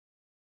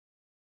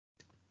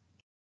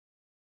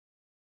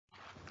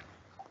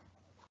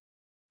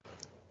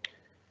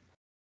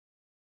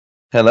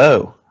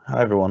Hello.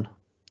 Hi, everyone.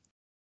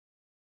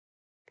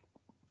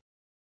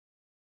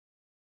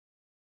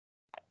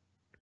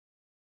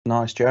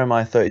 Nice.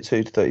 Jeremiah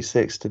 32 to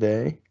 36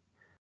 today. Do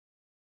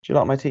you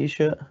like my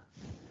t-shirt?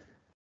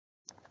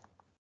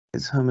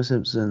 It's Homer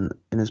Simpson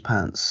in his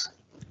pants,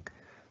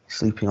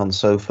 sleeping on the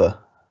sofa.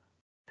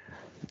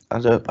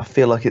 I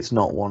feel like it's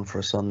not one for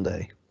a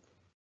Sunday.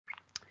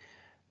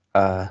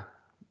 But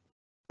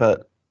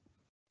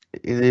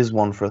it is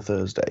one for a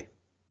Thursday.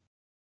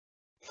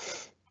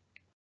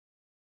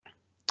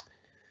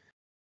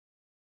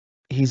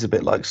 He's a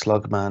bit like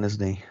Slugman,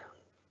 isn't he?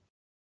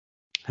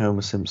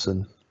 Homer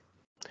Simpson.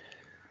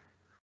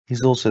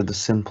 He's also the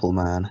simple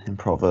man in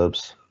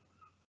Proverbs.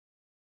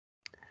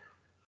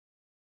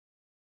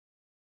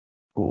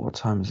 Oh, what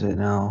time is it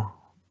now?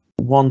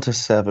 1 to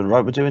 7.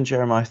 Right, we're doing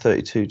Jeremiah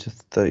 32 to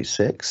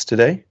 36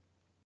 today.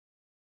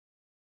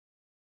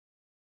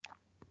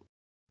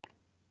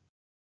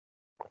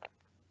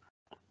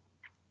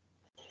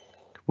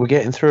 We're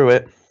getting through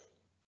it.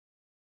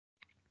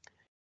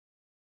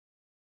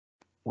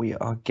 We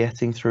are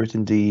getting through it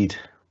indeed.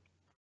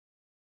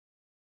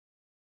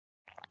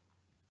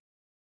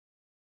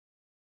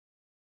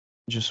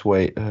 Just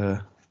wait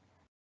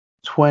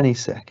 20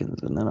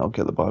 seconds and then I'll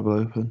get the Bible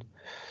open.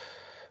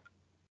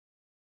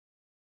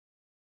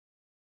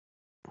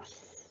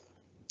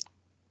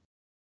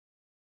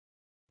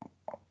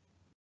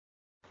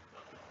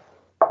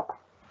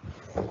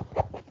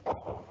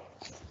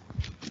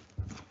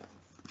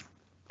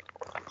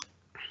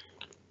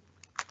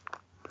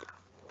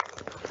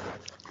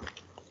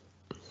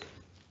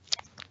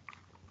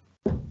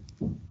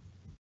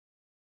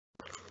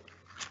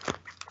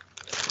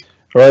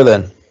 Right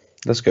then,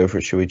 let's go for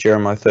it, shall we?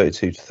 Jeremiah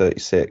 32 to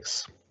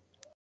 36.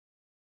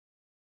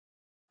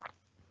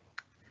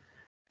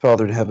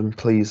 Father in heaven,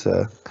 please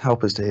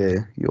help us to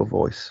hear your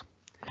voice.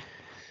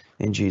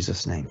 In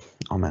Jesus' name,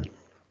 amen.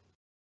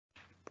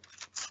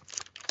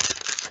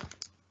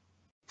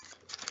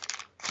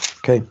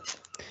 Okay.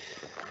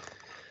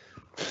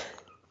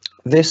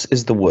 This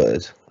is the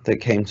word that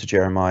came to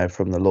Jeremiah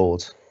from the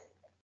Lord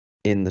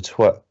in the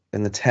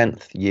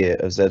 10th year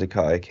of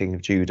Zedekiah, king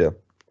of Judah,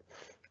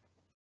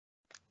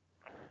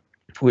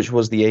 which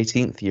was the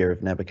 18th year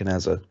of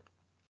Nebuchadnezzar.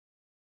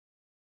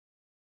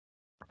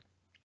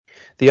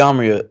 The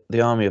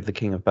army of the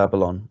king of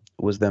Babylon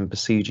was then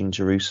besieging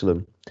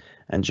Jerusalem,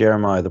 and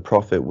Jeremiah the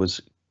prophet was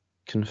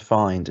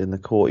confined in the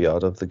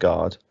courtyard of the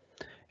guard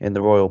in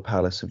the royal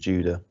palace of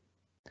Judah.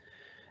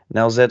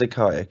 Now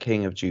Zedekiah,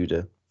 king of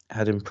Judah,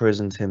 had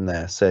imprisoned him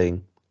there,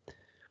 saying,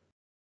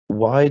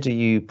 Why do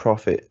you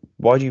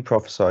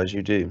prophesy as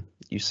you do?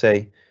 You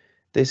say,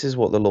 This is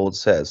what the Lord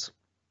says.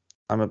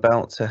 I'm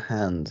about to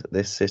hand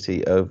this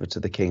city over to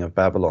the king of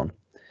Babylon,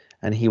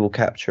 and he will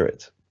capture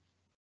it.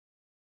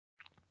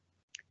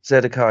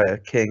 Zedekiah,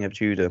 king of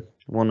Judah,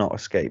 will not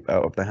escape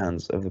out of the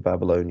hands of the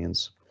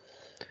Babylonians,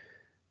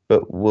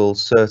 but will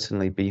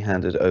certainly be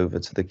handed over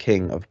to the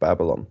king of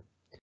Babylon.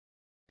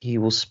 He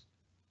will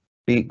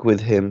speak with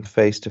him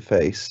face to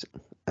face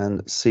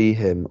and see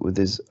him with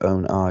his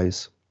own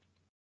eyes.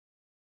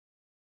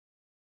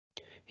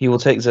 He will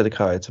take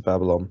Zedekiah to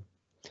Babylon,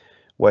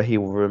 where he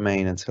will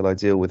remain until I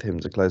deal with him,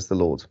 declares the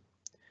Lord.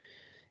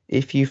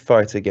 If you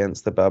fight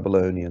against the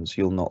Babylonians,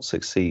 you'll not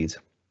succeed.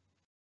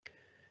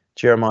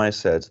 Jeremiah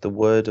said, The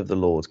word of the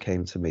Lord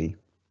came to me.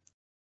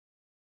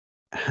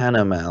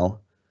 Hanamel,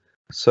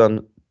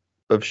 son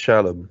of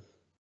Shallum,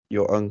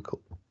 your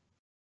uncle,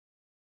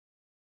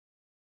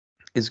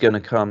 is going to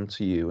come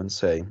to you and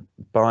say,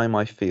 Buy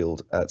my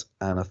field at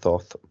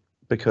Anathoth,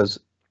 because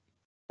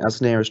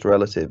as nearest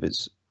relative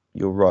it's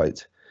your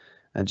right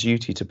and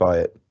duty to buy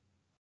it.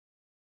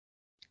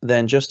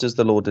 Then, just as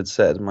the Lord had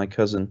said, my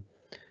cousin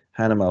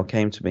Hanamel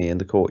came to me in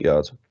the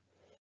courtyard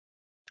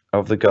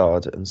of the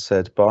guard and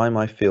said, Buy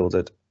my field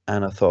at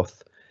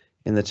Anathoth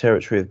in the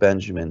territory of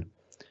Benjamin,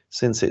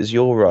 since it is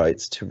your right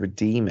to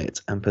redeem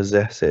it and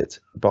possess it,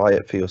 buy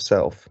it for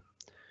yourself.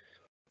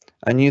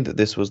 I knew that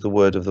this was the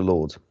word of the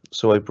Lord,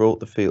 so I bought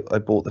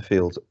the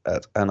field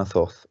at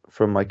Anathoth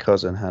from my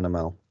cousin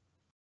Hanamel,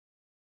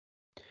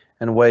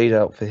 and weighed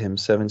out for him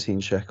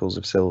 17 shekels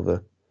of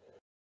silver.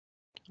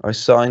 I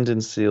signed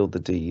and sealed the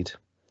deed,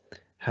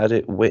 had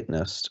it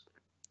witnessed,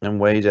 and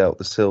weighed out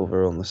the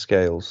silver on the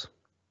scales.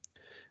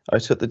 I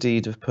took the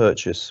deed of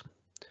purchase,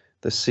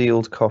 the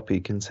sealed copy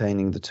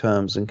containing the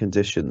terms and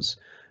conditions,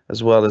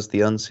 as well as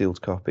the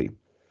unsealed copy,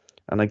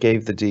 and I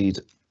gave the deed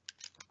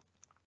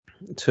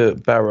to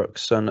Baruch,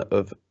 son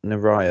of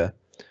Neriah,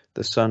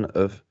 the son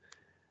of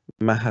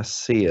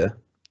Mahaseah,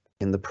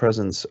 in the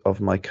presence of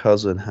my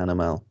cousin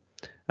Hanamel,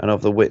 and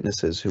of the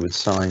witnesses who had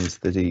signed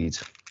the deed.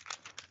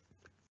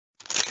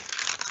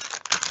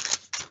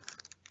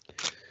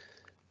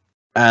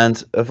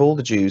 And of all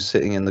the Jews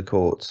sitting in the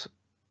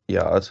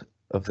courtyard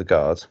of the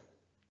guard,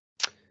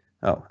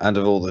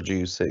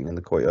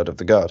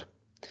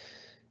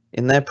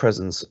 in their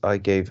presence I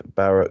gave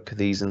Baruch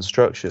these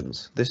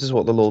instructions. This is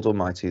what the Lord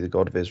Almighty, the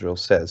God of Israel,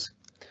 says.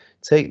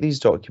 Take these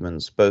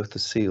documents, both the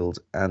sealed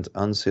and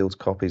unsealed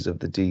copies of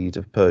the deed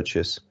of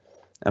purchase,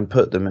 and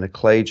put them in a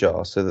clay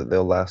jar so that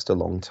they'll last a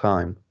long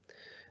time.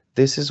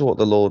 This is what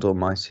the Lord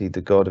Almighty,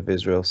 the God of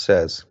Israel,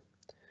 says.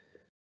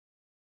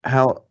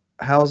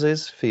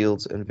 Houses,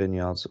 fields, and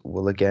vineyards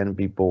will again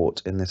be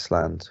bought in this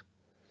land.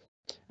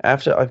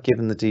 After I've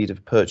given the deed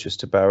of purchase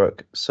to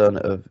Baruch, son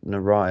of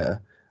Neriah,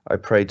 I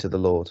prayed to the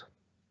Lord.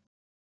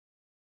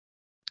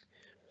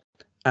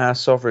 Our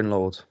sovereign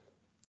Lord,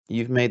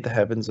 you've made the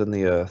heavens and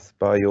the earth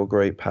by your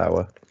great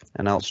power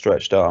and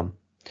outstretched arm.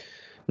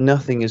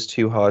 Nothing is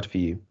too hard for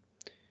you.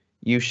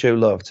 You show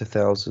love to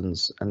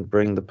thousands and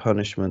bring the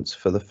punishments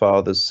for the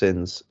fathers'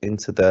 sins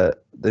into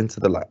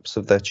the laps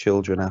of their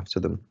children after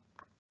them.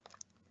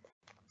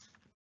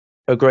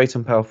 O great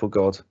and powerful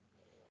God,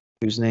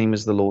 whose name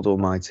is the Lord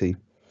Almighty,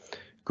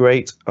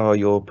 great are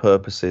your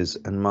purposes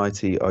and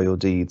mighty are your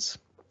deeds.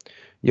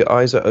 Your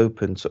eyes are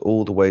open to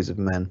all the ways of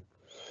men.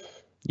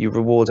 You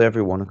reward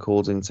everyone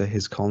according to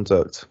his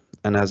conduct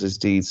and as his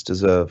deeds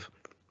deserve.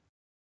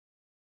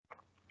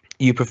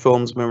 You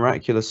performed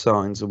miraculous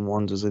signs and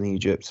wonders in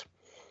Egypt,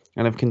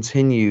 and have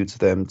continued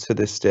them to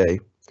this day,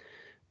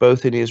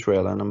 both in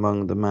Israel and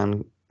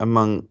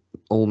among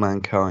all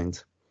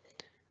mankind,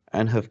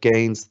 and have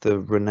gained the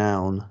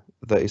renown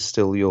that is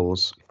still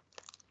yours.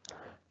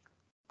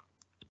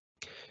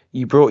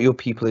 You brought your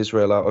people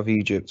Israel out of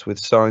Egypt with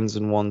signs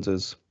and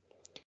wonders,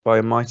 by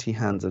a mighty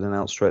hand and an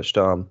outstretched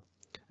arm,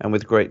 and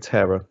with great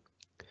terror.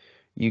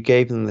 You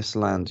gave them this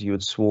land you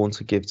had sworn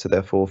to give to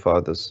their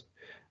forefathers,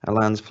 a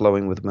land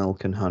flowing with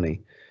milk and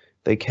honey.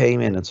 They came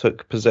in and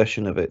took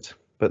possession of it,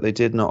 but they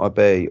did not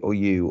obey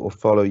you or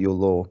follow your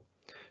law.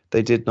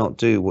 They did not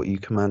do what you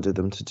commanded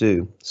them to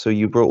do, so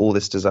you brought all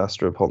this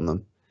disaster upon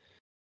them.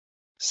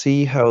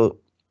 See how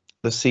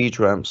the siege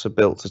ramps are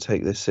built to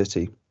take this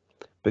city.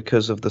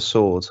 Because of the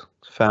sword,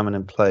 famine,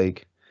 and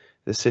plague,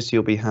 the city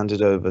will be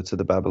handed over to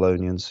the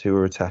Babylonians who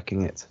are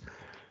attacking it.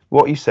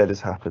 What you said has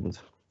happened,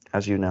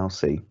 as you now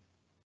see.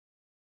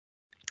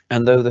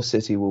 And though the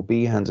city will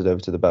be handed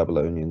over to the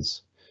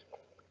Babylonians,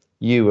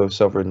 you, O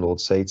sovereign Lord,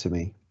 say to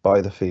me,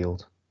 buy the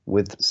field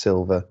with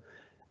silver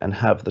and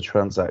have the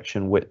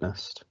transaction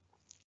witnessed.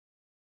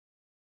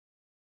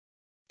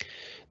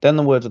 Then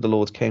the word of the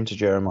Lord came to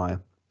Jeremiah.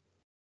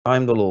 I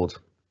am the Lord,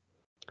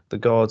 the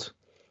God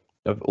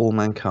of all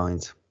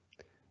mankind.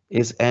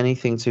 Is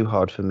anything too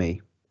hard for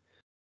me?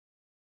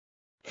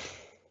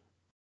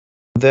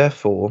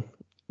 Therefore,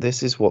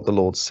 this is what the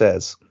Lord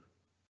says.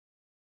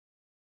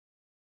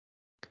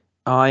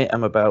 I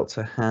am about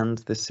to hand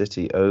this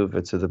city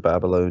over to the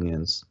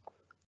Babylonians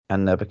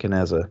and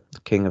Nebuchadnezzar,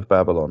 the king of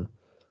Babylon,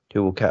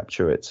 who will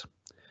capture it.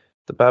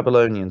 The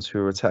Babylonians who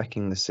are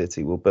attacking the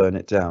city will burn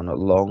it down,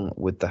 along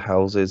with the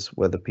houses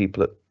where the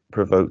people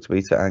provoked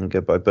me to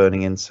anger by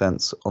burning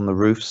incense on the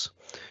roofs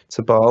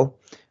to Baal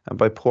and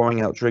by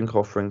pouring out drink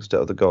offerings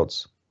to other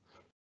gods.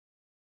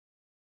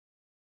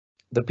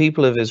 The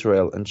people of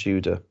Israel and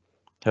Judah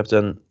have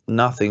done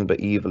nothing but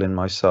evil in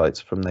my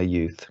sight from their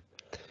youth.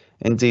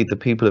 Indeed, the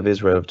people of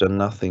Israel have done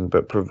nothing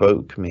but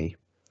provoke me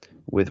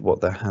with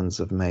what their hands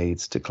have made,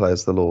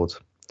 declares the Lord.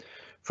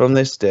 From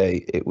this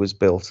day it was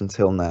built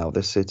until now,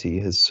 the city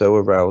has so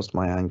aroused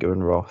my anger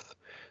and wrath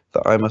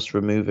that I must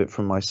remove it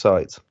from my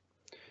sight.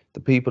 The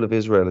people of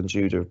Israel and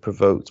Judah have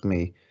provoked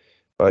me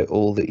by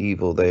all the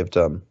evil they have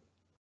done.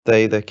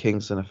 They, their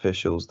kings and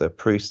officials, their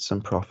priests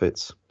and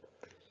prophets,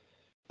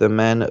 the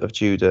men of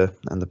Judah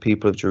and the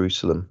people of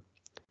Jerusalem.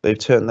 They've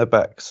turned their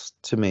backs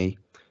to me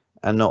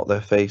and not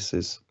their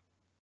faces.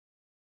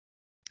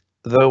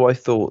 Though I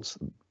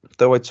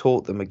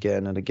taught them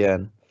again and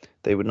again,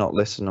 they would not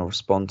listen or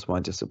respond to my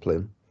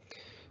discipline.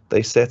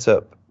 They set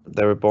up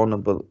their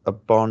abominable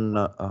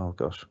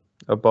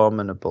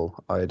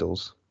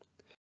idols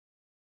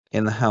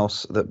in the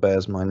house that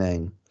bears my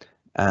name,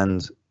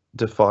 and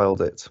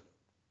defiled it.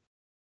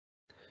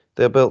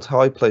 They built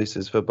high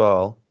places for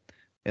Baal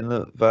in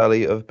the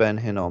valley of Ben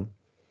Hinnom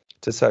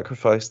to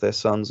sacrifice their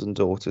sons and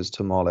daughters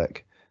to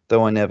Molech,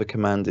 though I never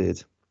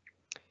commanded,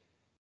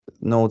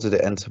 nor did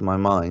it enter my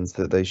mind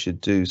that they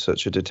should do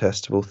such a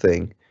detestable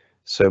thing,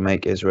 so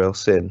make Israel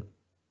sin.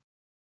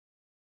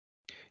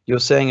 You're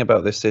saying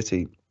about this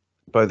city,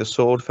 by the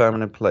sword,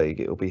 famine, and plague,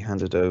 it will be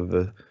handed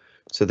over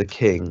to the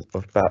king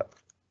of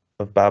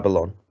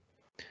Babylon.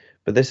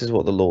 But this is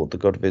what the Lord, the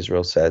God of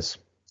Israel, says.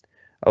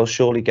 I'll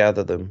surely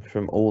gather them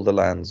from all the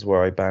lands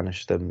where I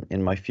banished them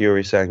in my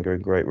furious anger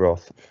and great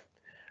wrath.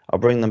 I'll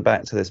bring them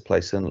back to this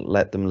place and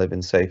let them live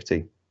in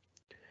safety.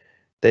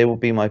 They will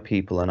be my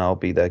people and I'll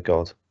be their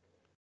God.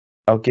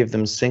 I'll give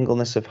them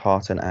singleness of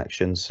heart and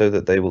action so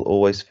that they will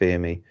always fear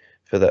me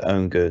for their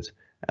own good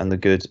and the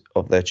good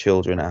of their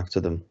children after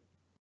them.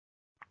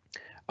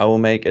 I will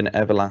make an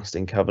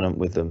everlasting covenant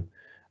with them.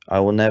 I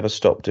will never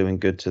stop doing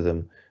good to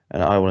them,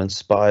 and I will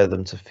inspire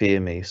them to fear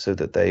me so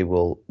that they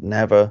will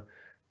never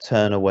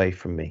turn away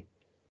from me.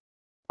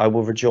 I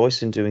will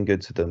rejoice in doing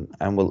good to them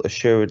and will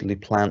assuredly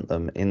plant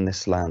them in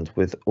this land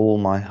with all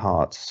my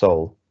heart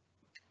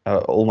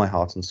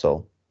and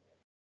soul.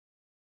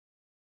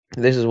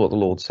 This is what the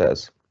Lord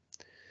says.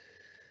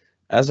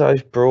 As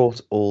I've brought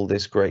all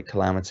this great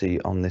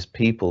calamity on this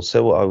people,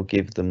 so I will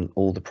give them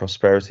all the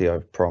prosperity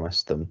I've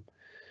promised them.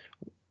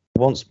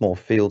 Once more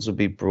fields will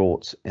be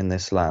brought in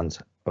this land,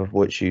 of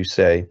which you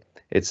say,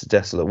 it's a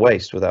desolate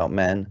waste without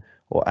men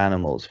or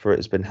animals, for it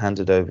has been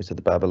handed over to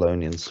the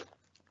Babylonians.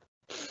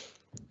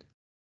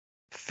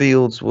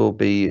 Fields will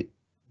be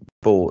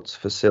bought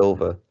for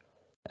silver,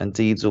 and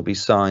deeds will be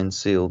signed,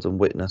 sealed, and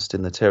witnessed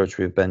in the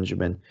territory of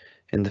Benjamin,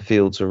 in the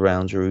fields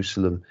around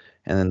Jerusalem,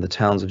 and in the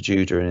towns of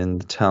Judah, and in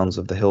the towns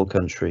of the hill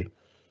country,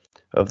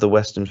 of the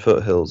western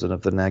foothills, and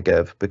of the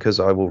Negev, because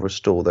I will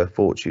restore their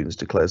fortunes,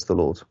 declares the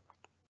Lord.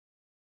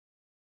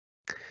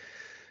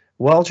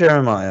 While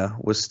Jeremiah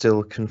was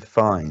still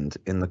confined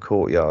in the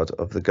courtyard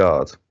of the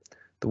guard,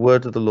 the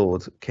word of the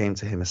Lord came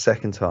to him a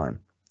second time.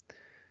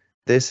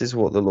 This is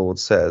what the Lord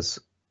says,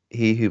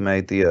 He who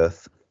made the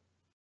earth,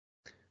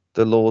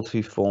 the Lord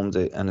who formed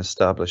it and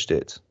established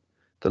it,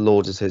 the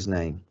Lord is his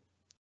name.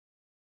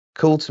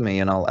 Call to me,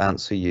 and I'll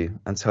answer you,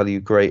 and tell you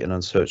great and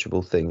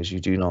unsearchable things you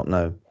do not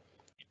know.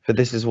 For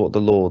this is what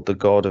the Lord, the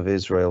God of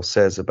Israel,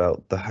 says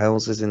about the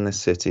houses in this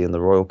city and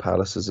the royal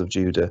palaces of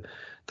Judah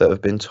that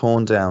have been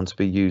torn down to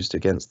be used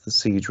against the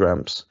siege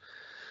ramps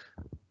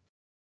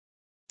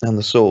and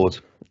the sword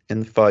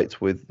in the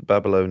fight with the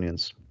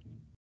Babylonians.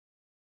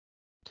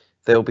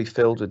 They will be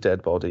filled with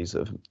dead bodies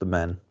of the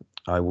men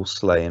I will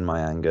slay in my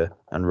anger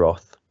and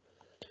wrath.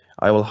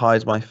 I will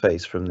hide my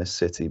face from this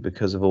city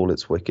because of all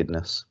its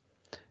wickedness.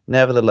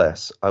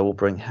 Nevertheless, I will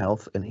bring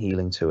health and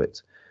healing to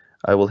it.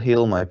 I will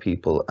heal my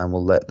people and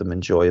will let them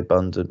enjoy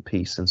abundant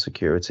peace and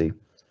security.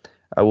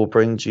 I will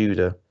bring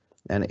Judah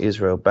and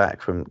Israel back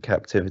from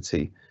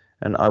captivity,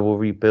 and I will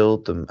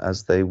rebuild them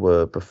as they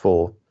were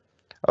before.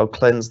 I'll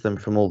cleanse them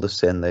from all the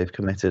sin they've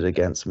committed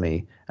against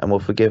me, and will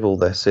forgive all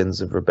their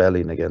sins of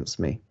rebellion against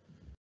me.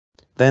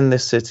 Then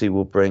this city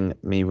will bring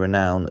me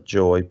renown,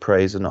 joy,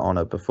 praise, and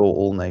honor before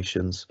all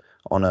nations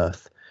on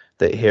earth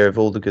that hear of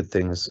all the good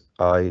things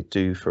I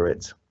do for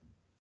it.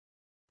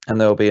 And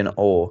they will be in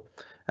awe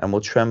and will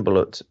tremble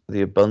at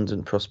the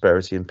abundant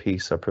prosperity and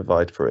peace I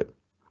provide for it.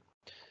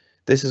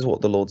 This is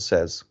what the Lord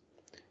says.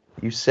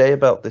 You say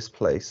about this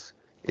place,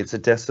 it's a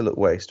desolate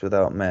waste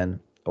without men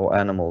or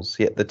animals,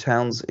 yet the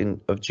towns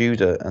of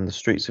Judah and the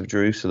streets of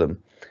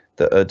Jerusalem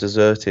that are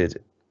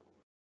deserted,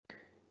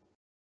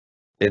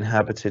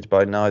 inhabited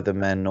by neither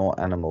men nor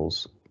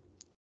animals,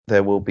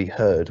 there will be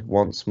heard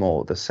once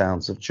more the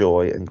sounds of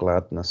joy and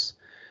gladness,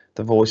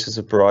 the voices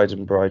of bride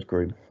and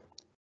bridegroom,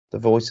 the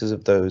voices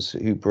of those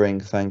who bring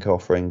thank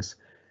offerings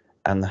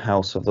and the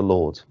house of the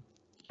Lord,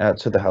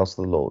 to the house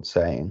of the Lord,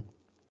 saying,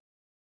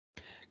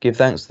 Give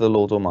thanks to the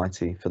Lord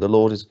Almighty, for the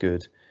Lord is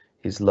good,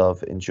 his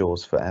love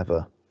endures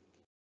forever.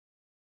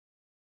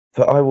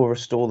 For I will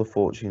restore the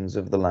fortunes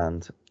of the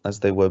land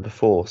as they were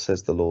before,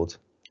 says the Lord.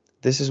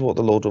 This is what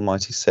the Lord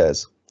Almighty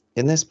says.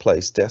 In this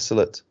place,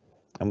 desolate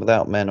and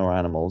without men or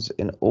animals,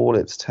 in all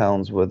its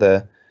towns where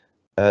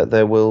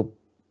there will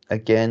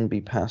again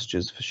be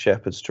pastures for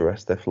shepherds to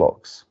rest their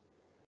flocks.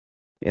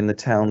 In the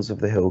towns of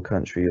the hill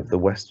country, of the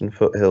western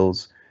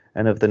foothills,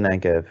 and of the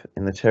Negev,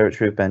 in the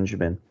territory of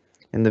Benjamin,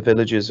 in the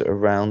villages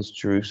around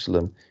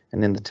Jerusalem,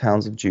 and in the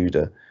towns of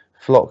Judah,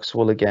 flocks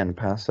will again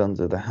pass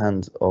under the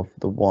hand of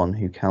the one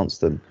who counts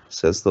them,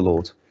 says the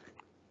Lord.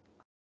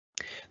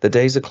 The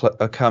days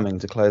are coming,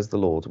 declares the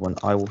Lord, when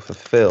I will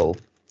fulfill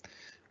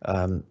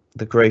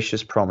the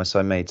gracious promise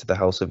I made to the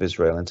house of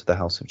Israel and to the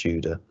house of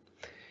Judah.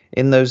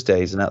 In those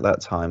days and at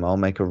that time, I'll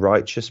make a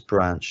righteous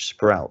branch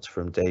sprout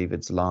from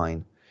David's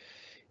line.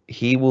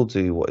 He will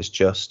do what is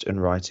just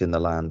and right in the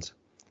land.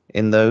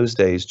 In those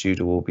days,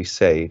 Judah will be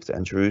saved,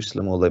 and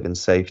Jerusalem will live in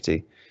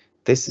safety.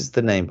 This is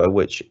the name by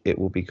which it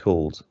will be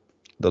called,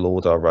 the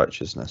Lord our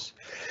righteousness.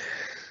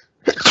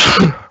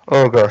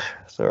 Oh gosh,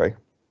 sorry.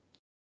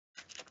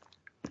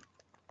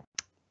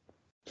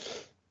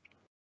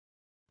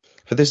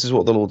 For this is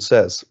what the Lord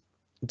says.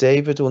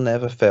 David will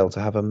never fail to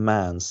have a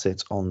man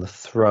sit on the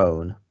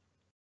throne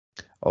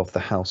of the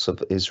house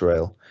of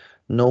Israel,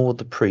 nor will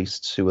the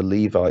priests who are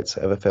Levites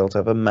ever fail to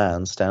have a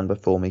man stand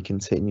before me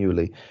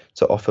continually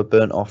to offer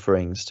burnt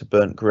offerings, to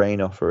burnt grain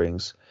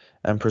offerings,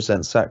 and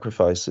present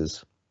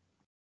sacrifices.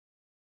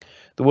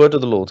 The word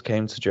of the Lord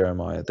came to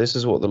Jeremiah. This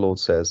is what the Lord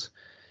says.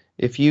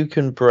 If you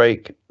can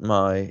break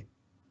my...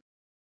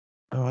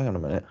 Oh, hang on a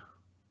minute.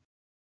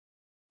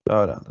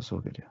 Oh, no, that's all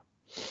good, yeah.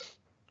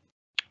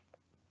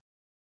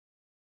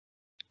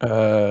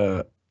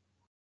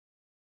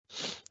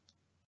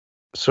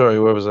 Sorry,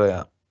 where was I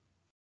at?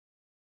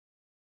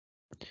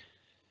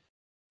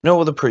 Nor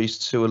will the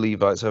priests who are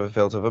Levites ever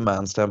fail to have a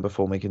man stand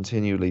before me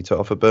continually to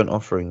offer burnt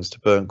offerings, to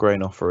burn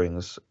grain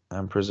offerings,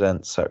 and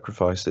present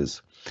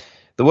sacrifices.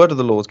 The word of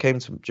the Lord came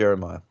to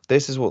Jeremiah.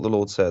 This is what the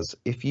Lord says.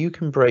 If you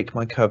can break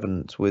my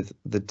covenant with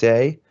the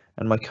day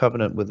and my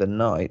covenant with the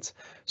night,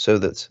 so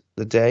that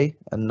the day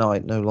and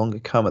night no longer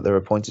come at their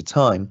appointed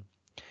time,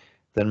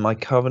 then my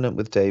covenant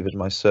with David,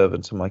 my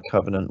servant, and my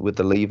covenant with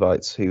the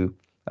Levites who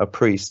are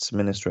priests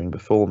ministering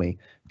before me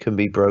can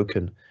be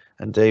broken,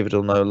 and David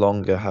will no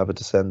longer have a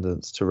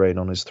descendant to reign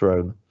on his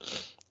throne.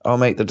 I'll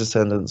make the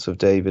descendants of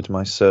David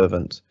my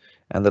servant,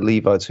 and the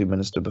Levites who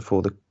minister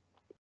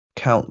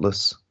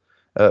countless,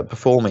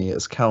 before me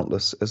as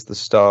countless as the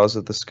stars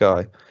of the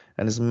sky,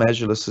 and as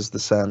measureless as the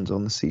sand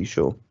on the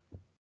seashore.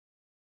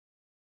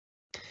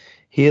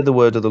 Hear the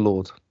word of the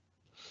Lord.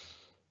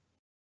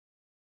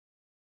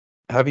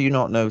 Have you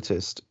not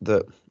noticed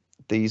that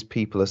these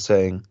people are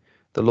saying,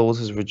 the Lord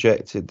has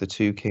rejected the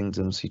two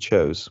kingdoms he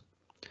chose?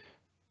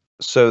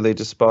 So they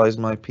despise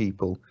my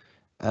people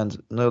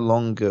and no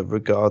longer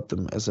regard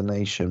them as a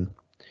nation.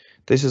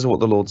 This is what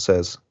the Lord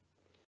says.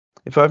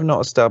 If I have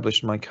not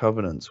established my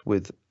covenant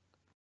with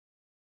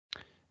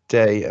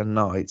day and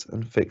night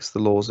and fixed the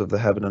laws of the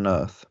heaven and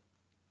earth,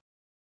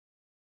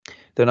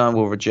 then I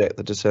will reject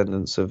the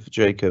descendants of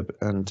Jacob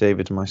and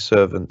David my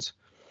servant,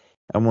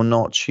 and will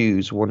not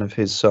choose one of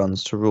his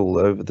sons to rule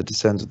over the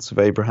descendants of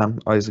Abraham,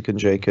 Isaac, and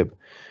Jacob,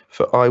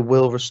 for I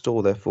will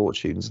restore their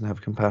fortunes and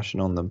have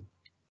compassion on them.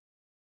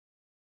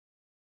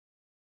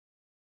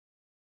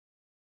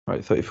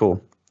 Right, 34.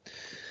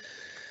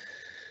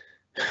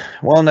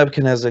 While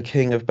Nebuchadnezzar,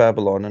 king of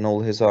Babylon, and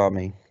all his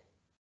army,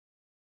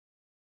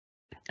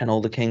 and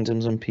all the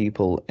kingdoms and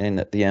people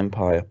in the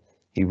empire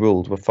he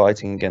ruled were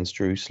fighting against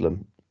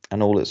Jerusalem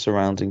and all its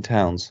surrounding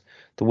towns,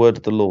 the word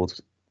of the Lord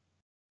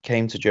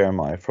came to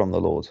Jeremiah from the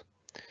Lord.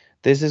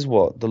 This is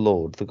what the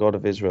Lord, the God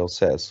of Israel,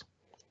 says.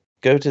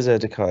 Go to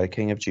Zedekiah,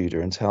 king of Judah,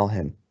 and tell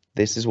him,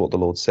 this is what the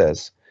Lord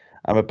says.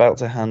 I'm about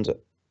to hand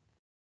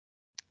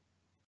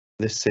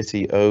this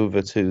city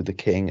over to the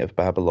king of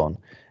Babylon,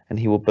 and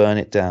he will burn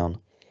it down.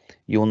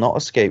 You will not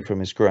escape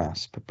from his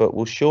grasp, but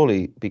will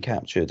surely be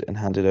captured and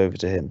handed over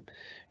to him.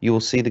 You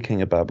will see the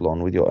king of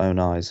Babylon with your own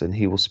eyes, and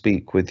he will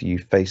speak with you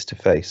face to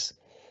face,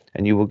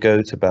 and you will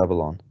go to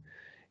Babylon.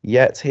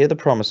 Yet hear the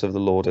promise of the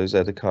Lord, O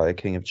Zedekiah,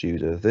 king of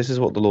Judah. This is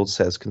what the Lord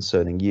says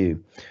concerning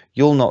you.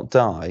 You'll not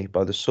die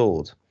by the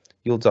sword.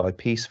 You'll die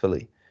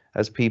peacefully,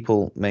 as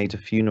people made a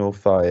funeral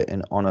fire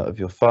in honor of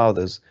your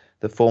fathers,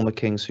 the former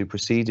kings who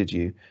preceded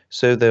you,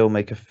 so they will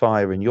make a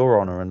fire in your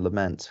honor and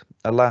lament.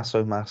 Alas,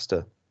 O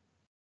master,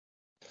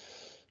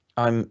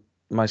 I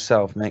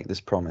myself make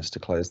this promise,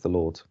 declares the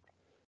Lord.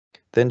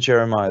 Then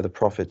Jeremiah the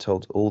prophet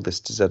told all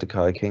this to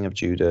Zedekiah king of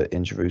Judah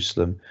in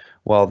Jerusalem,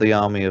 while the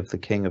army of the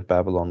king of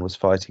Babylon was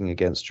fighting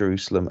against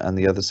Jerusalem and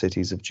the other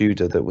cities of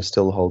Judah that were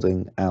still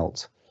holding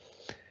out.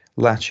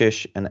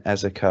 Lachish and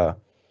Ezekah,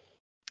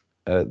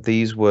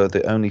 these were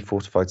the only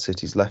fortified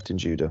cities left in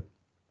Judah.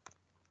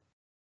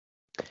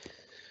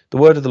 The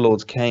word of the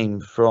Lord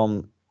came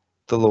from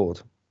the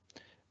Lord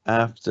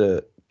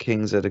after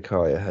King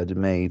Zedekiah had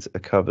made a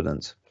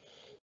covenant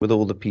with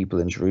all the people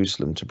in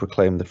Jerusalem to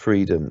proclaim the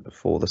freedom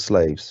for the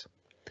slaves.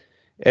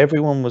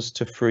 Everyone was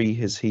to free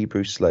his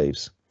Hebrew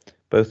slaves,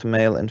 both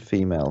male and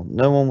female.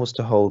 No one was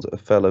to hold a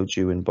fellow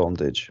Jew in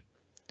bondage.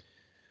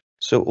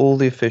 So all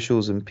the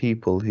officials and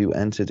people who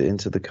entered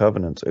into the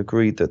covenant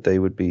agreed that they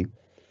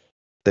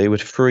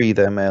would free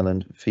their male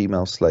and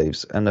female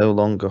slaves and no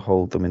longer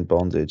hold them in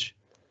bondage.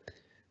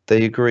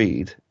 They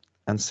agreed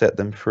and set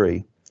them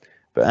free,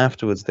 but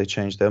afterwards they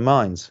changed their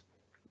minds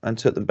and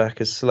took back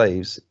as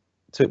slaves,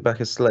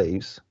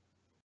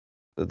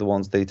 the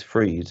ones they'd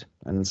freed,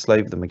 and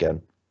enslaved them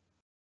again.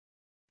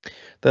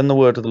 Then the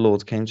word of the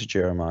Lord came to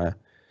Jeremiah.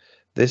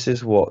 This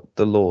is what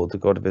the Lord, the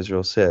God of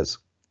Israel, says.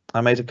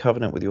 I made a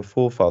covenant with your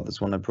forefathers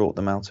when I brought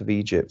them out of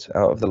Egypt,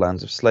 out of the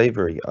land of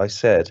slavery. I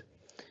said,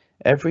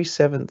 every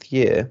 7th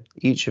year,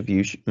 each of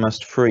you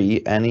must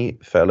free any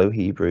fellow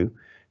Hebrew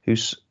who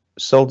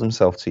sold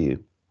himself to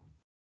you.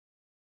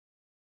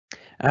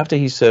 After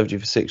he served you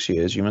for 6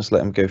 years, you must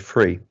let him go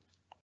free.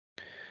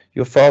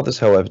 Your fathers,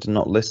 however, did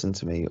not listen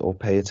to me or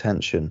pay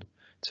attention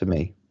to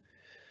me.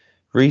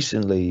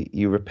 Recently,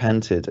 you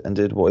repented and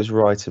did what is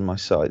right in my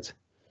sight.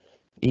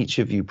 Each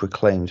of you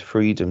proclaimed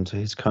freedom to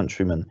his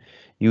countrymen.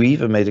 You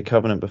even made a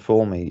covenant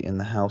before me in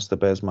the house that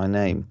bears my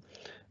name.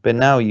 But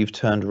now you've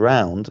turned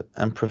round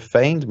and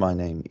profaned my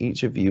name.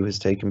 Each of you has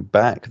taken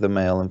back the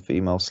male and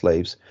female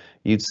slaves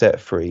you'd set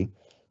free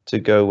to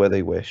go where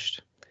they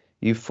wished.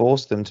 You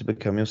forced them to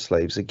become your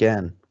slaves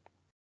again.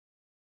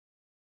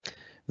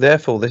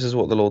 Therefore, this is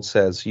what the Lord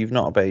says. You've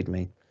not obeyed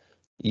me.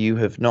 You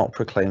have not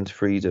proclaimed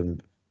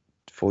freedom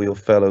for your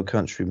fellow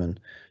countrymen.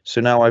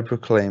 So now I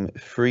proclaim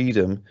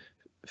freedom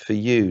for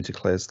you,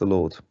 declares the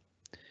Lord.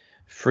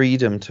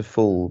 Freedom to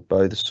fall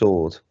by the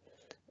sword,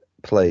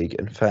 plague,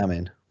 and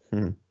famine.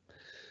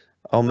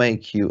 I'll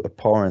make you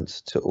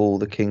abhorrent to all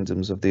the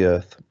kingdoms of the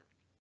earth.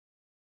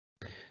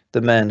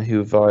 The men who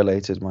have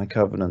violated my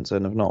covenant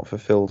and have not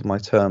fulfilled my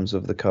terms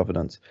of the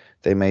covenant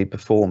they made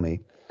before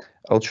me,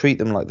 I'll treat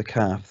them like the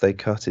calf they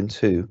cut in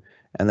two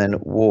and then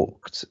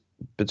walked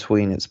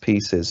between its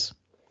pieces.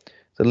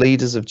 The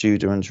leaders of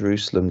Judah and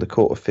Jerusalem, the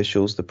court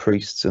officials, the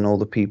priests, and all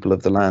the people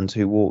of the land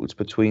who walked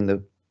between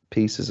the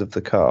pieces of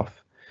the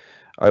calf,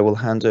 I will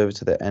hand over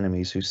to their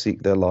enemies who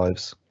seek their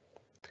lives.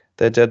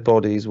 Their dead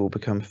bodies will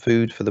become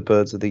food for the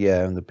birds of the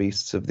air and the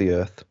beasts of the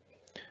earth.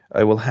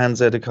 I will hand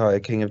Zedekiah,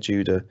 king of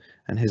Judah,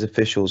 and his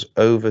officials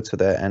over to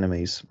their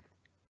enemies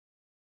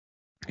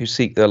who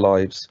seek their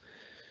lives,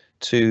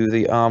 to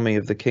the army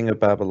of the king of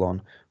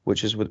Babylon,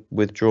 which is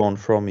withdrawn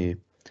from you.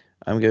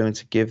 I'm going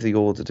to give the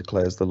order,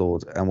 declares the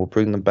Lord, and will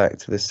bring them back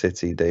to this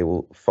city. They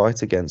will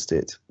fight against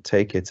it,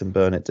 take it, and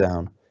burn it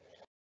down.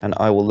 And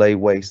I will lay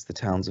waste the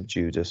towns of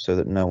Judah so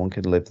that no one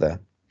can live there.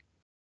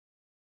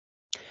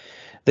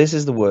 This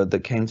is the word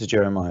that came to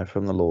Jeremiah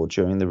from the Lord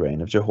during the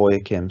reign of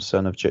Jehoiakim,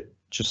 son of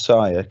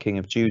Josiah, king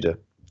of Judah.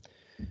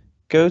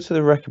 Go to the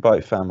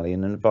Rechabite family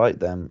and invite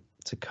them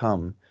to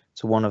come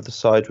to one of the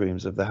side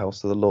rooms of the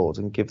house of the Lord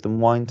and give them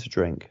wine to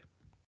drink.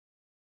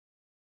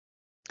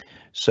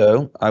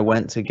 So I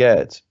went to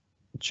get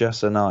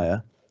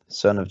Jesaniah,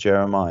 son of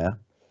Jeremiah,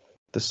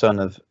 the son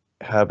of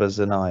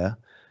Habazaniah,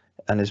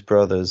 and his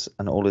brothers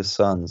and all his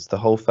sons, the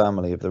whole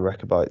family of the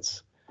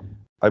Rechabites.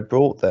 I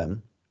brought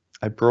them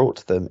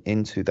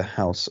into the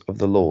house of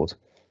the Lord,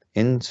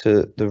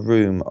 into the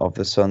room of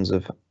the sons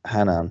of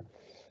Hanan,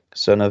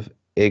 son of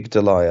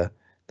Igdaliah,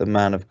 the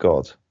man of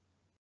God.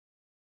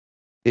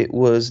 It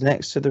was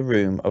next to the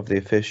room of the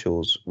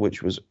officials,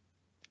 which was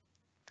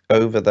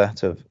over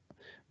that of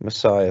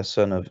Messiah,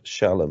 son of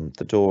Shallum,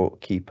 the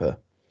doorkeeper.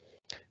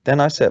 Then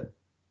I set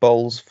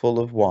bowls full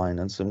of wine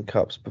and some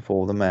cups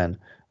before the men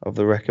of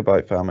the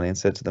Rechabite family and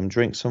said to them,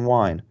 drink some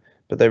wine.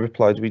 But they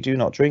replied, we do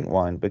not drink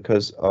wine,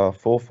 because our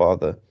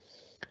forefather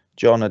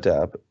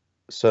Jonadab,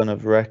 son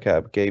of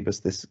Rechab, gave us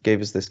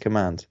this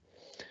command.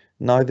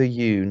 Neither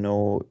you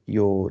nor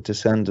your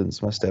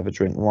descendants must ever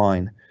drink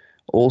wine.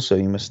 Also,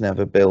 you must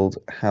never build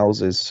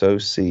houses, sow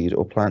seed,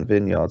 or plant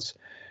vineyards.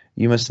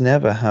 You must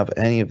never have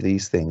any of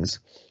these things,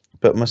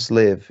 but must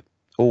live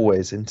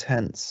always in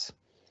tents.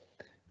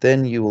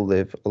 Then you will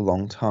live a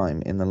long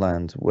time in the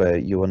land where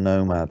you are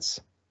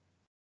nomads.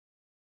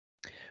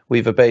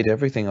 We've obeyed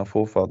everything our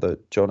forefather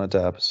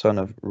Jonadab, son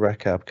of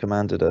Rechab,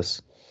 commanded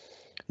us.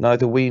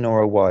 Neither we nor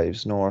our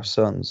wives nor our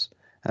sons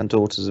and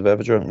daughters have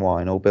ever drunk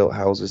wine or built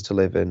houses to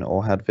live in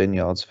or had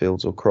vineyards,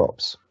 fields, or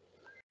crops.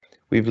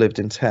 We've lived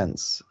in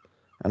tents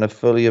and have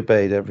fully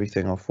obeyed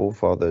everything our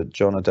forefather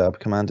Jonadab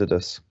commanded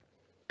us.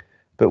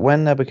 But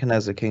when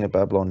Nebuchadnezzar, king of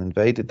Babylon,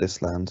 invaded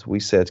this land, we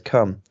said,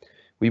 come,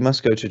 we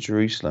must go to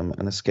Jerusalem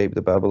and escape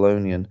the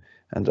Babylonian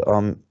and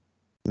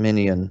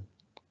Aramaean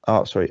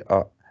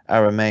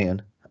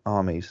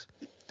armies.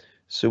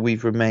 So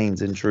we've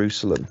remained in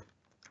Jerusalem.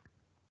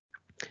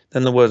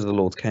 Then the word of the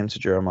Lord came to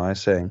Jeremiah,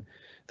 saying,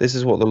 this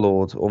is what the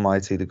Lord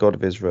Almighty, the God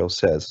of Israel,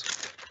 says.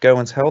 Go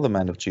and tell the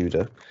men of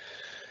Judah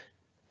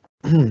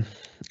and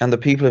the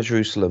people of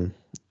Jerusalem,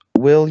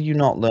 will you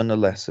not learn a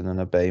lesson and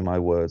obey my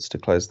words,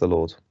 declares the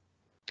Lord?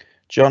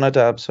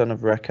 Jonadab, son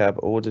of Rechab,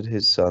 ordered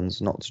his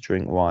sons not to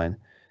drink wine,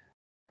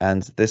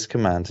 and this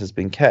command has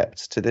been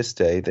kept. To this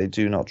day they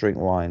do not drink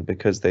wine,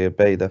 because they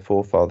obey their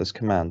forefathers'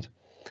 command.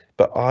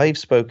 But I've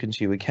spoken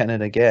to you again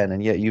and again,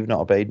 and yet you've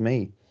not obeyed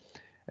me.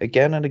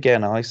 Again and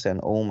again I sent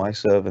all my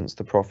servants,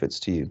 the prophets,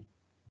 to you.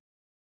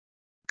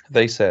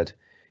 They said,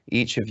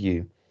 each of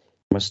you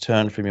must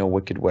turn from your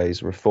wicked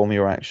ways, reform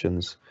your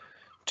actions.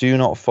 Do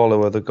not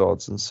follow other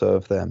gods and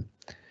serve them.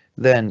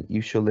 Then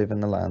you shall live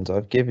in the land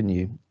I've given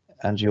you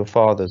and your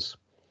fathers.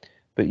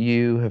 But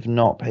you have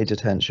not paid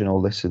attention or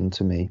listened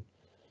to me.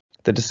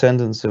 The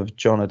descendants of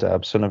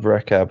Jonadab, son of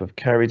Rechab, have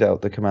carried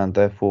out the command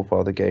their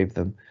forefather gave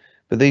them,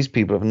 but these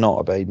people have not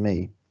obeyed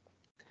me.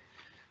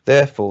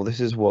 Therefore, this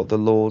is what the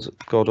Lord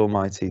God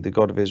Almighty, the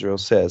God of Israel,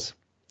 says.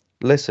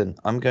 Listen,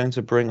 I'm going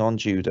to bring on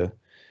Judah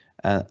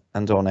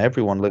and on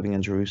everyone living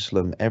in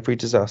Jerusalem every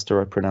disaster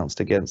I pronounced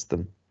against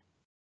them.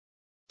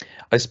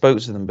 I spoke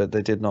to them, but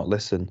they did not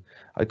listen.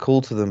 I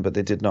called to them, but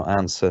they did not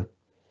answer.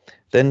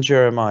 Then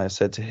Jeremiah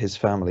said to his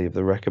family of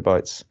the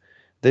Rechabites,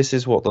 this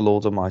is what the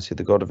Lord Almighty,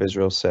 the God of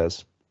Israel,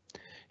 says.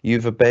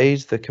 You've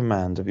obeyed the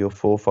command of your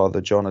forefather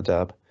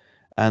Jonadab,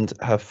 and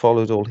have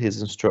followed all his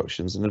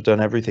instructions, and have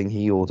done everything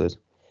he ordered.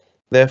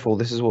 Therefore,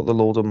 this is what the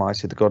Lord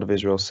Almighty, the God of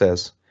Israel,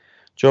 says.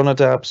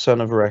 Jonadab,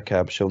 son of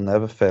Rechab, shall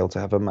never fail to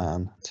have a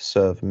man to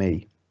serve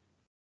me.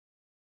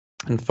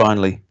 And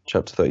finally,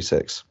 chapter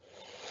 36.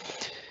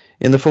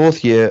 In the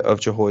 4th year of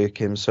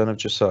Jehoiakim, son of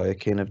Josiah,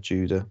 king of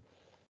Judah,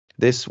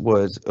 this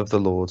word of the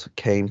Lord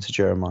came to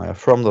Jeremiah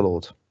from the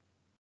Lord.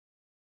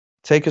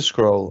 Take a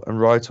scroll and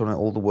write on it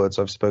all the words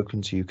I've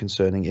spoken to you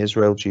concerning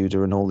Israel,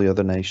 Judah, and all the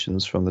other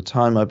nations from the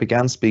time I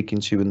began speaking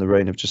to you in the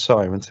reign of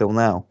Josiah until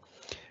now.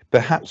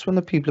 Perhaps when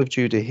the people of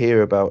Judah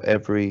hear about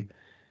every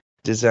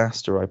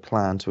disaster I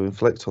plan to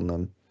inflict on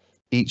them,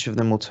 each of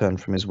them will turn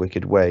from his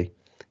wicked way.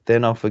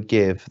 Then I'll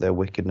forgive their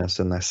wickedness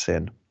and their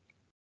sin.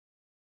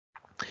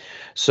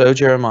 So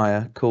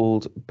Jeremiah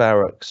called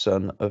Baruch,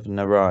 son of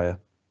Neriah,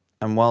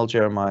 and while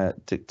Jeremiah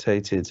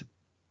dictated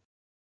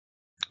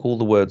all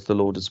the words the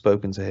Lord had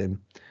spoken to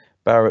him,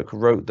 Baruch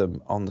wrote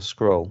them on the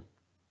scroll.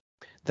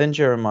 Then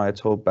Jeremiah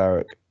told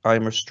Baruch, I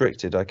am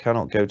restricted, I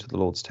cannot go to the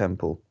Lord's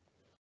temple.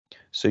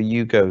 So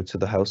you go to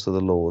the house of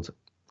the Lord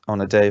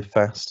on a day of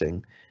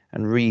fasting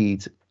and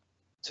read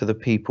to the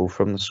people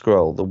from the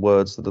scroll the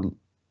words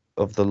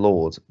of the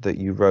Lord that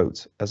you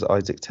wrote as I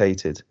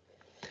dictated.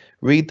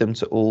 Read them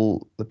to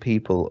all the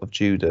people of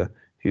Judah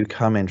who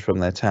come in from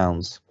their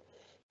towns.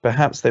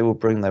 Perhaps they will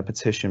bring their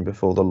petition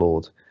before the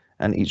Lord,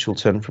 and each will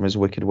turn from his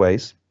wicked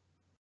ways.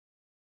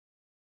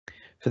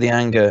 for the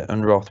anger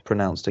and wrath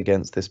pronounced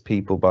against this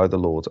people by the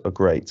Lord are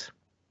great.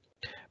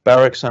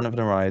 Baruch son of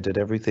Neriah did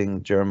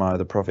everything Jeremiah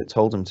the prophet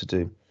told him to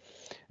do.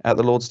 At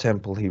the Lord's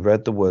temple he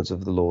read the words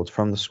of the Lord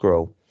from the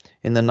scroll.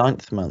 In the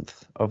 9th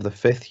month of the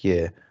 5th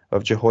year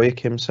of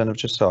Jehoiakim son of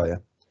Josiah,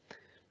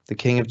 the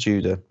king of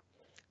Judah,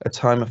 a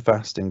time of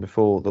fasting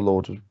before the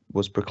Lord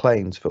was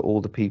proclaimed for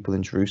all the people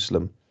in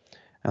Jerusalem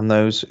and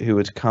those who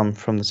had come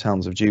from the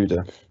towns of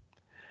Judah.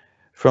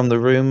 From the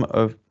room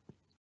of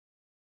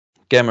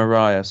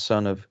Gemariah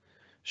son of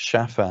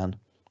Shaphan,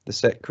 the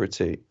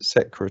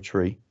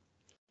secretary,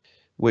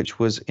 which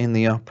was in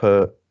the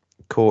upper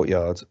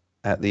courtyard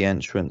at the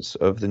entrance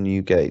of the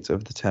new gate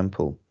of the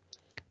temple,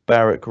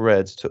 Baruch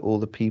read to all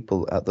the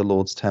people at the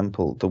Lord's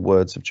temple the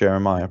words of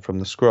Jeremiah from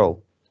the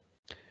scroll.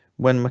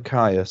 When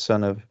Micaiah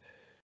son of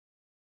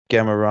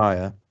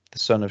Gemariah, the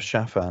son of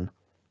Shaphan,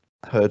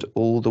 heard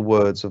all the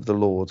words of the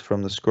Lord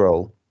from the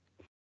scroll,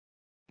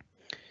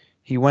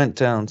 he went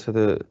down to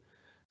the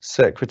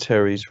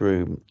secretary's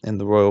room in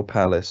the royal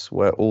palace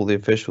where all the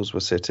officials were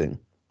sitting.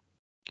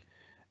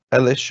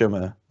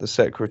 Elishama, the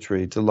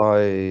secretary,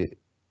 Delaiah,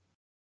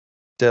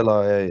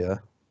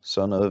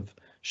 son of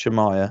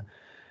Shemaiah,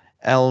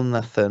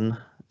 Elnathan,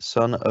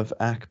 son of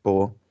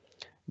Achbor,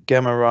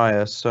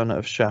 Gemariah, son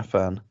of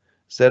Shaphan,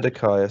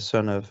 Zedekiah,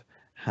 son of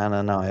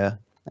Hananiah,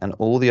 and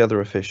all the other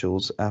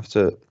officials,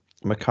 after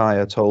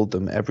Micaiah told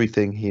them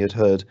everything he had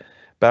heard,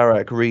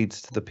 Baruch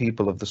reads to the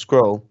people of the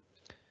scroll,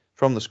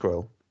 from the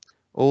scroll.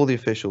 All the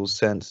officials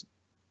sent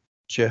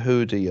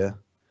Jehudiah,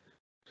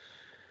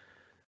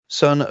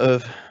 son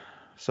of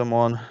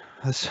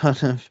the son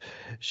of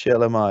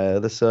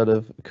Shelemiah, the son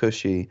of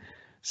Cushi,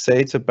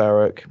 say to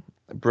Baruch,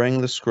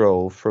 bring the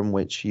scroll from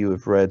which you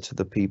have read to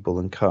the people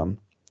and come.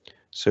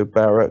 So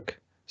Baruch,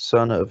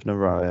 son of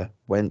Neriah,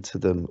 went to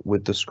them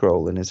with the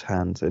scroll in his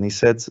hand, and he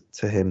said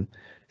to him,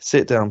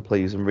 sit down,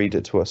 please, and read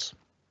it to us.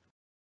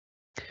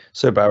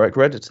 So Baruch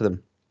read it to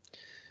them.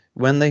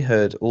 When they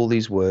heard all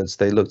these words,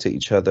 they looked at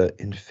each other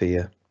in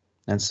fear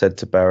and said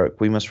to Baruch,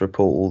 we must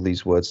report all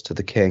these words to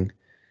the king.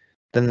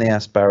 Then they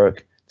asked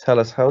Baruch, tell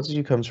us, how did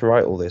you come to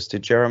write all this?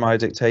 Did Jeremiah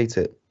dictate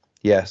it?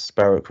 Yes,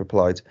 Baruch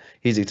replied,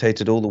 he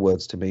dictated all the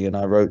words to me, and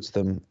I wrote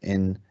them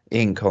in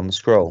ink on the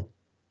scroll.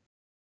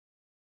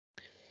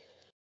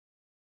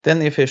 Then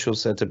the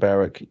officials said to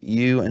Baruch,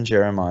 you and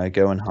Jeremiah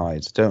go and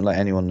hide. Don't let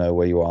anyone know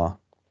where you are.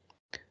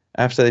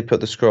 After they put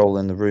the scroll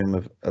in the room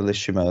of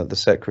Elishama, the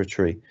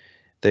secretary,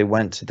 they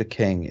went to the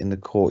king in the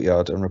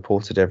courtyard and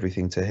reported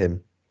everything to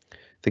him.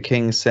 The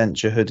king sent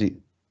Jehudi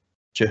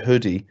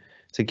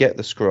to get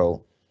the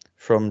scroll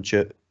from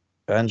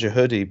and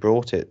Jehudi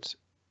brought it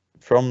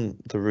from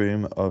the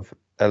room of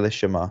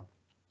Elishama,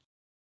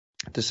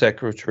 the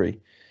secretary,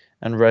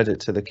 and read it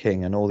to the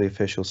king and all the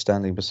officials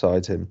standing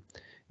beside him.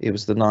 It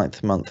was the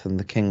 9th month, and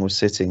the king was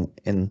sitting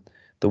in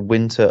the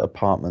winter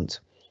apartment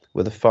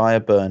with a fire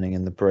burning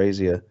in the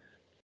brazier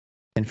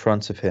in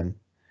front of him.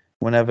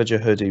 Whenever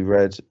Jehudi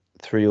read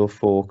 3 or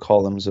 4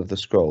 columns of the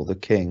scroll, the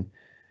king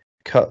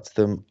cut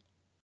them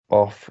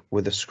off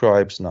with a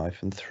scribe's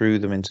knife and threw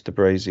them into the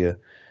brazier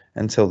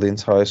until the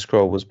entire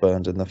scroll was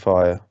burned in the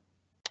fire.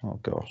 Oh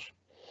gosh.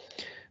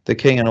 The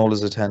king and all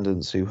his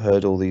attendants who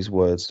heard all these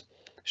words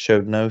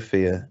showed no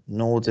fear,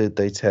 nor did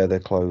they tear their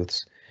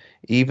clothes.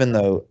 Even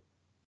though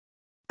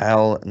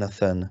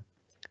Elnathan,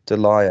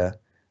 Delaiah,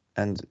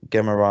 and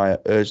Gemariah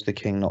urged the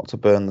king not to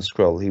burn the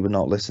scroll, he would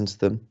not listen to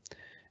them.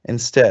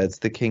 Instead,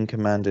 the king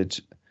commanded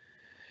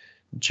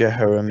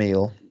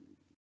Jehorameel,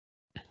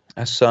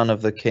 a son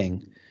of the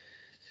king,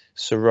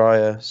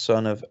 Sariah,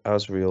 son of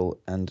Azriel,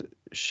 and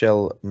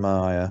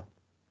Shelmiah,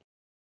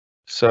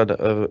 son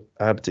of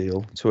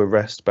Abdeel, to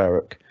arrest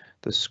Baruch,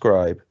 the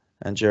scribe,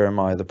 and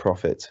Jeremiah the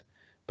prophet,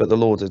 but the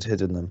Lord had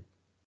hidden them.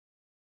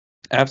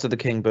 After the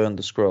king burned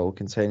the scroll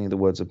containing the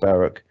words of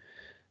Baruch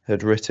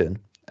had written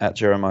at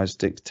Jeremiah's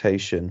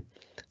dictation,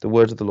 the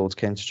word of the Lord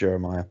came to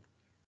Jeremiah.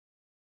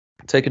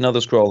 Take another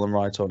scroll and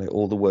write on it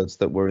all the words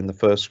that were in the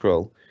first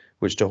scroll,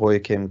 which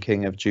Jehoiakim,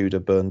 king of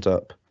Judah, burned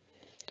up.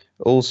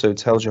 Also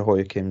tell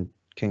Jehoiakim,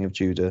 king of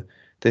Judah,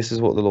 this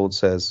is what the Lord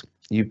says.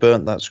 You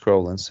burnt that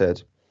scroll and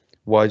said,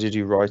 why did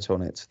you write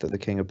on it that the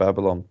king of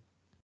Babylon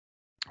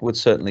would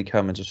certainly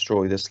come and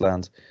destroy this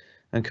land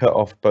and cut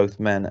off both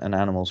men and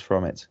animals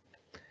from it?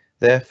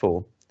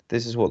 Therefore,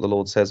 this is what the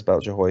Lord says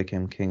about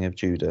Jehoiakim, king of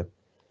Judah.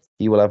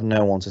 He will have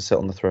no one to sit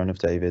on the throne of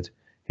David.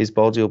 His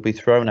body will be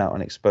thrown out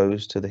and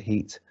exposed to the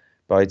heat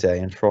by day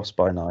and frost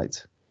by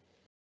night.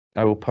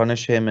 I will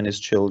punish him and his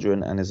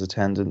children and his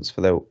attendants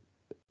for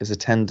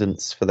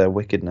their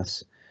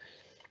wickedness.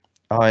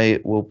 I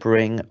will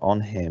bring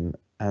on him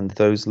and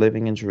those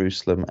living in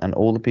Jerusalem and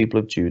all the people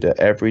of Judah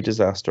every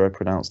disaster I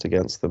pronounced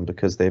against them,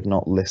 because they have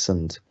not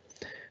listened.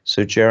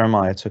 So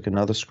Jeremiah took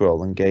another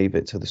scroll and gave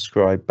it to the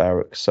scribe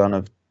Baruch, son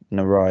of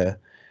Neriah,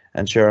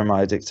 and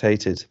Jeremiah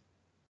dictated.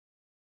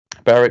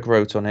 Baruch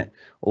wrote on it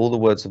all the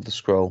words of the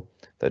scroll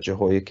that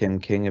Jehoiakim,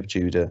 king of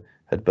Judah,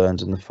 had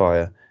burned in the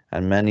fire,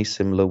 and many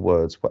similar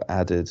words were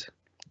added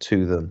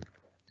to them.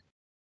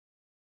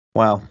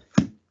 Wow,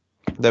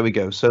 there we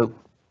go. So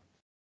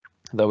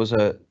that was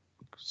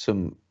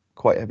some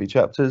quite heavy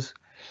chapters.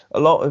 A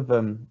lot of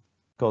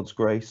God's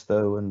grace,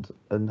 though,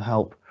 and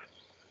help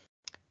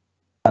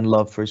and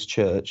love for his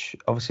church.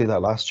 Obviously,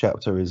 that last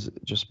chapter is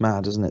just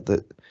mad, isn't it?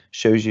 That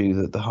shows you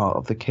that the heart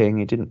of the king,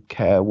 he didn't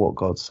care what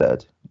God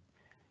said.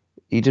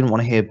 He didn't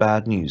want to hear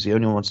bad news. He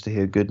only wants to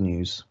hear good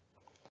news.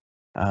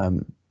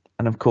 And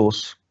of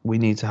course, we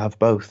need to have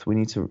both. We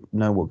need to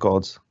know what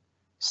God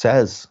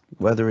says,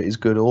 whether it is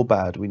good or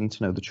bad. We need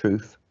to know the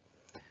truth.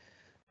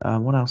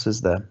 What else is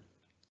there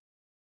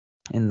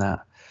in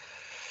that?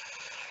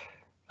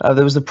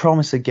 There was the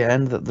promise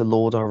again that the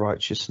Lord our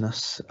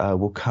righteousness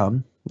will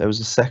come. There was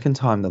a second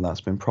time that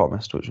that's been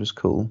promised, which was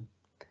cool.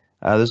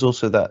 There's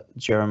also that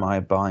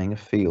Jeremiah buying a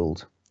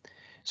field.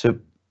 So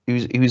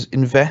he was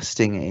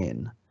investing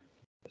in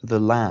the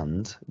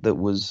land that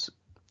was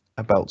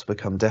about to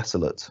become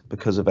desolate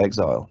because of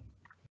exile.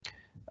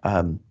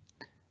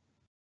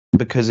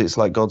 Because it's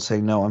like God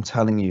saying, no, I'm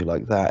telling you,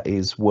 like, that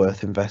is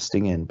worth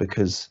investing in,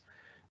 because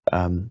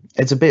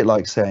it's a bit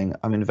like saying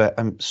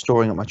I'm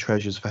storing up my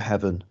treasures for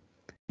heaven.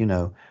 You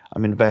know,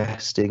 I'm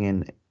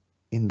investing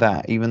in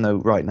that, even though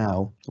right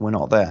now we're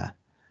not there.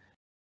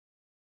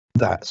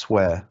 That's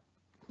where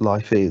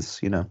life is,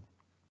 you know.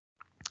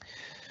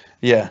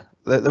 Yeah,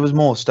 there was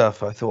more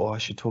stuff. I thought, I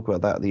should talk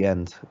about that at the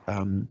end.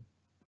 I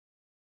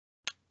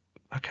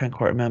can't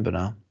quite remember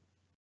now.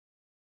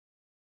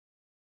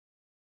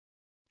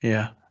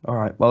 Yeah. All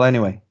right. Well,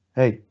 anyway,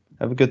 hey,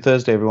 have a good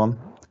Thursday, everyone.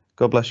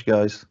 God bless you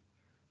guys.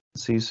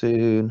 See you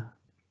soon.